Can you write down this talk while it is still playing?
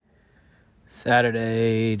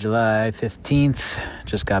Saturday, July 15th,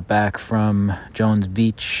 just got back from Jones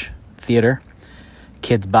Beach Theater,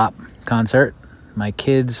 Kidz Bop Concert, my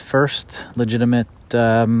kids' first legitimate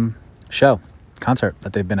concert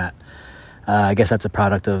that they've been at. I guess that's a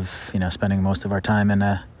product of, spending most of our time in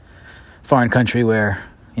a foreign country where,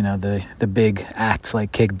 the big acts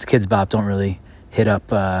like Kidz Bop don't really hit up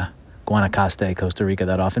Guanacaste, Costa Rica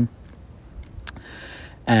that often.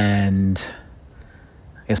 And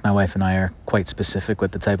I guess my wife and I are quite specific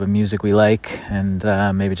with the type of music we like, and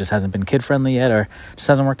maybe it just hasn't been kid-friendly yet, or just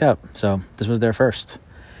hasn't worked out. So this was their first,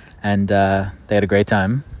 and they had a great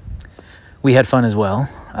time. We had fun as well.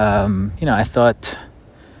 I thought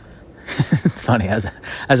it's funny as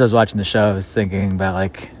I was watching the show, I was thinking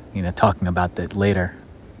about talking about that later,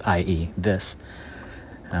 i.e. this.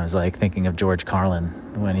 And I was thinking of George Carlin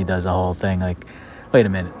when he does the whole thing. Wait a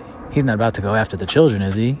minute. He's not about to go after the children,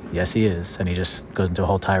 is he? Yes, he is. And he just goes into a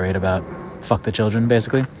whole tirade about fuck the children,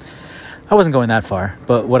 basically. I wasn't going that far,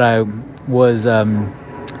 but what I was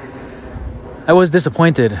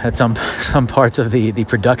disappointed at some parts of the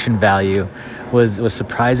production value was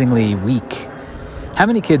surprisingly weak. How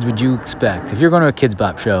many kids would you expect, if you're going to a Kidz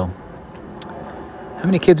Bop show, how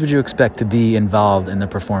many kids would you expect to be involved in the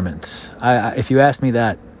performance? If you asked me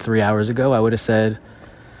that 3 hours ago, I would have said,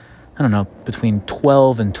 I don't know, between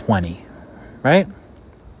 12 and 20, right?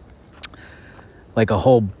 A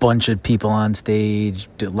whole bunch of people on stage,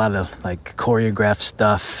 do a lot of choreographed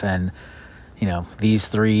stuff, and these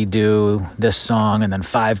three do this song, and then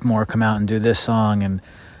 5 more come out and do this song, and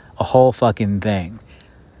a whole fucking thing.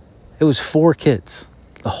 It was 4 kids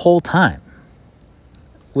the whole time,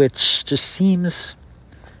 which just seems,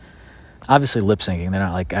 obviously lip syncing. They're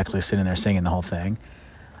not actually sitting there singing the whole thing.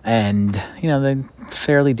 And, the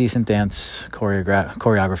fairly decent dance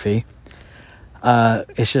choreography.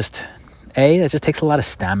 It's just, it just takes a lot of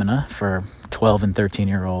stamina for 12 and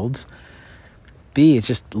 13-year-olds. B, it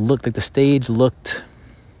just looked like the stage looked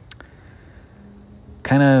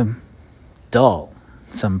kind of dull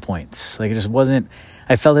at some points. It just wasn't,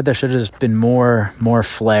 I felt that there should have just been more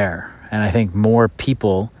flair. And I think more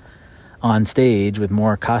people on stage with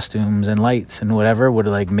more costumes and lights and whatever would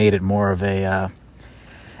have made it more of a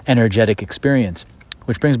energetic experience.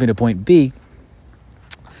 Which brings me to point B.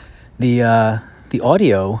 The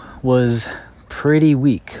audio was pretty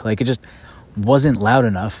weak. It just wasn't loud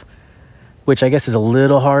enough, which I guess is a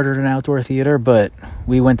little harder than outdoor theater, but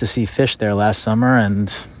we went to see Fish there last summer,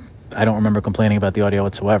 and I don't remember complaining about the audio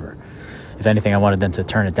whatsoever. If anything, I wanted them to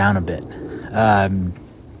turn it down a bit.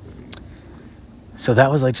 So that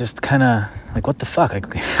was just kind of what the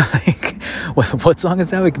fuck? What song is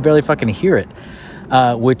that? We could barely fucking hear it.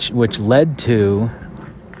 Which led to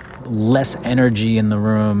less energy in the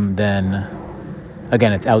room than,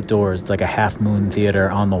 again, it's outdoors. It's a half moon theater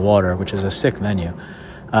on the water, which is a sick venue.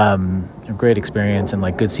 A great experience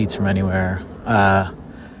and good seats from anywhere.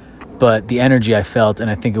 But the energy I felt, and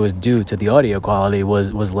I think it was due to the audio quality,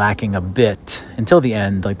 was lacking a bit until the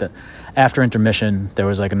end. After intermission, there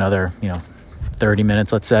was another, 30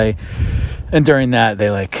 minutes, let's say. And during that, they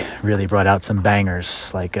really brought out some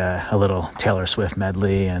bangers, a little Taylor Swift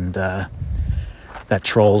medley, and that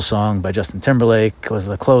Trolls song by Justin Timberlake was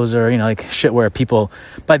the closer, shit where people,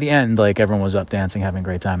 by the end, everyone was up dancing, having a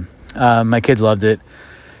great time. My kids loved it.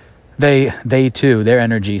 They too, their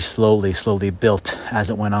energy slowly built as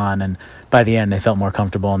it went on, and by the end, they felt more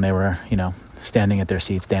comfortable, and they were, standing at their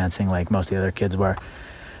seats dancing like most of the other kids were.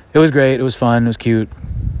 It was great. It was fun. It was cute.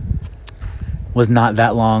 Was not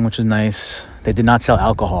that long, which was nice. They did not sell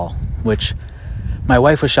alcohol, which my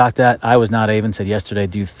wife was shocked at. I was not. I even said yesterday,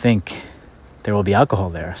 do you think there will be alcohol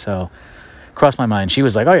there? So crossed my mind. She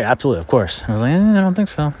was like, oh yeah, absolutely, of course. I was like, I don't think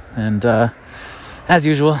so. And as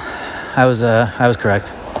usual, I was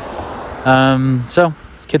correct. So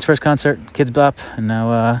kids' first concert, Kidz Bop, and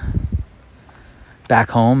now back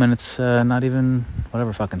home, and it's not even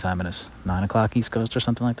whatever fucking time it is, 9 o'clock East Coast or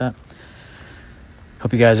something like that.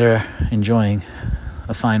 Hope you guys are enjoying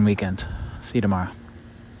a fine weekend. See you tomorrow.